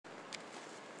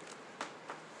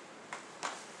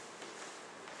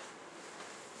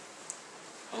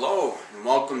Hello and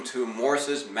welcome to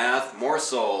Morse's Math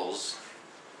Morsels.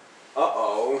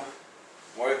 What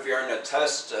if you're in a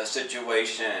test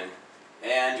situation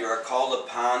and you are called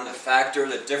upon to factor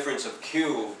the difference of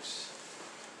cubes?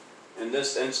 In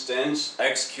this instance,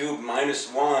 x cubed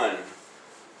minus 1.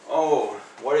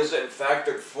 What is it in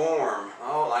factored form?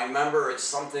 I remember it's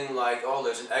something like,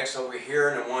 there's an x over here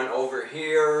and a 1 over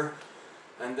here.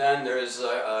 And then there's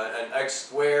an x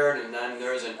squared, and then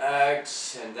there's an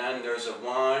x, and then there's a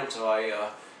 1. So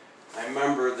I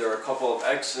remember there are a couple of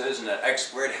x's, and that x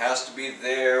squared has to be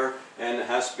there, and it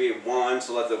has to be 1,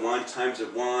 so that the 1 times the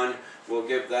 1 will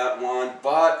give that 1.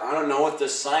 But I don't know what the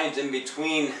signs in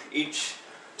between each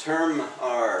term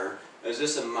are. Is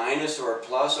this a minus or a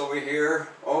plus over here?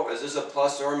 Is this a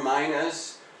plus or a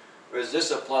minus? Or is this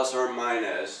a plus or a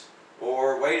minus?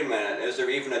 Or wait a minute, is there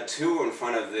even a 2 in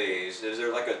front of these? Is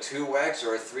there like a 2x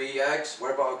or a 3x?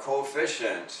 What about a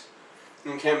coefficient?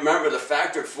 I can't remember the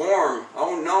factored form.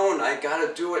 Oh no, I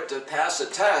gotta do it to pass the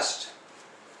test.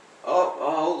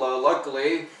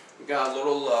 Luckily, we got a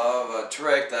little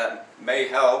trick that may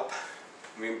help.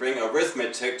 We bring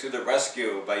arithmetic to the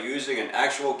rescue by using an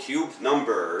actual cubed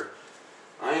number.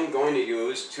 I'm going to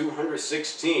use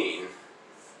 216.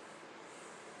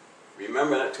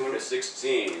 Remember that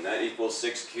 216, that equals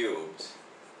 6 cubes.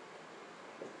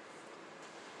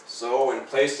 So in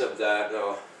place of that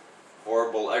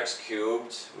horrible x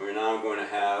cubed, we're now going to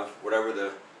have whatever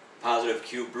the positive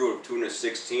cube root of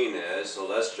 216 is, so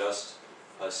that's just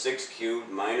 6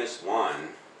 cubed minus 1.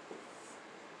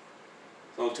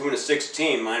 So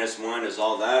 216 minus 1 is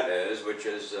all that is, which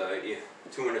is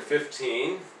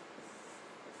 215.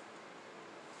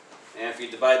 And if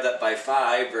you divide that by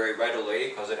 5 very readily,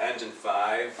 because it ends in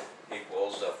 5,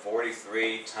 equals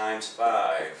 43 times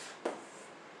 5.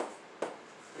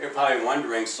 You're probably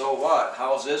wondering, so what?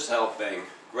 How's this helping?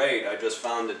 Great, I just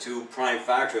found the two prime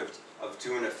factors of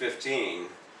 215.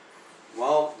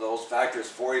 Well, those factors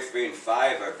 43 and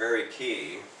 5 are very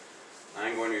key.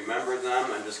 I'm going to remember them.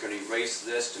 I'm just going to erase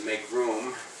this to make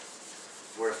room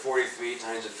for 43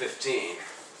 times a 15.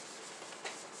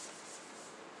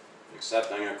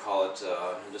 Except I'm going to call it,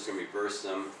 I'm just going to reverse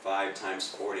them, 5 times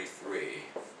 43.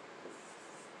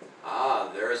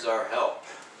 There's our help.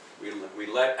 We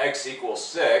let x equal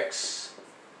 6,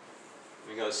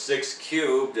 because 6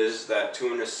 cubed is that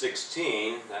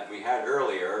 216 that we had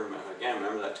earlier. Again,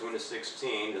 remember that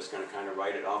 216, just going to kind of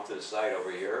write it off to the side over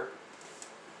here.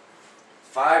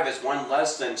 5 is 1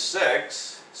 less than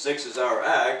 6. 6 is our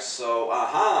x, so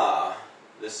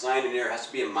this sign in here has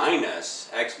to be a minus.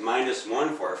 X minus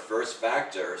 1 for our first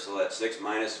factor, so that 6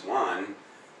 minus 1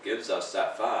 gives us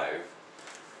that 5.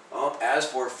 Well, as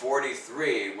for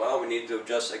 43, we need to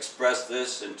just express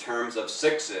this in terms of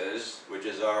 6's, which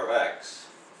is our x.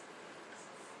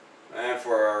 And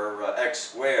for our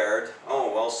x squared,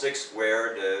 6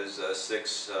 squared is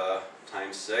 6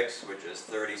 times 6, which is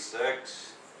 36.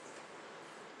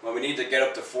 Well, we need to get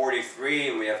up to 43,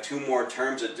 and we have 2 more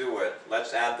terms to do it.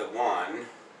 Let's add the 1,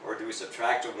 or do we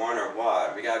subtract a 1 or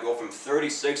what? We got to go from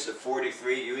 36 to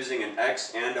 43 using an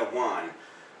x and a 1.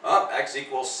 X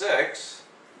equals 6,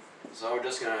 so we're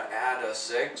just going to add a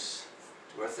 6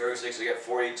 to our 36 to get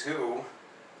 42.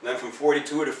 Then from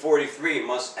 42 to 43,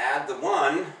 must add the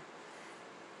 1.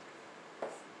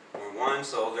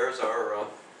 So there's our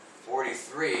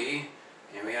 43.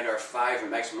 And we had our 5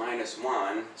 from x minus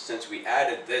 1. Since we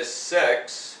added this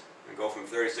 6, and go from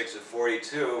 36 to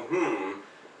 42,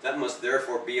 that must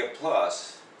therefore be a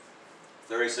plus.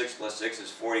 36 plus 6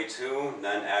 is 42,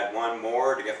 then add 1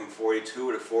 more to get from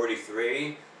 42 to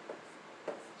 43.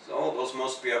 So those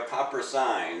must be our proper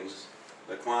signs.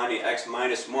 The quantity x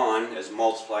minus 1 is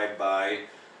multiplied by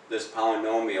this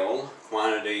polynomial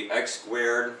quantity x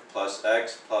squared plus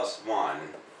x plus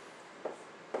 1.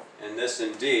 And this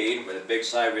indeed, with a big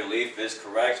sigh of relief, is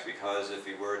correct, because if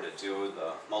you were to do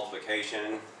the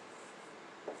multiplication,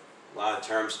 a lot of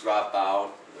terms drop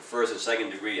out. The first and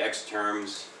second degree x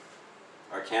terms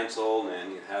are canceled,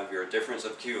 and you have your difference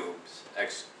of cubes,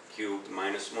 x cubed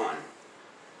minus 1.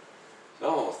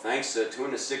 So, thanks to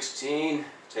 216,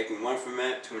 taking 1 from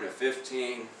it,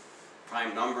 215,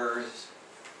 prime numbers.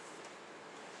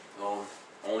 So,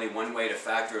 only one way to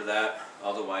factor that,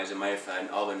 otherwise it might have had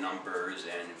other numbers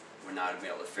and we're not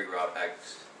able to figure out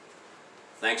x.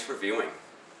 Thanks for viewing.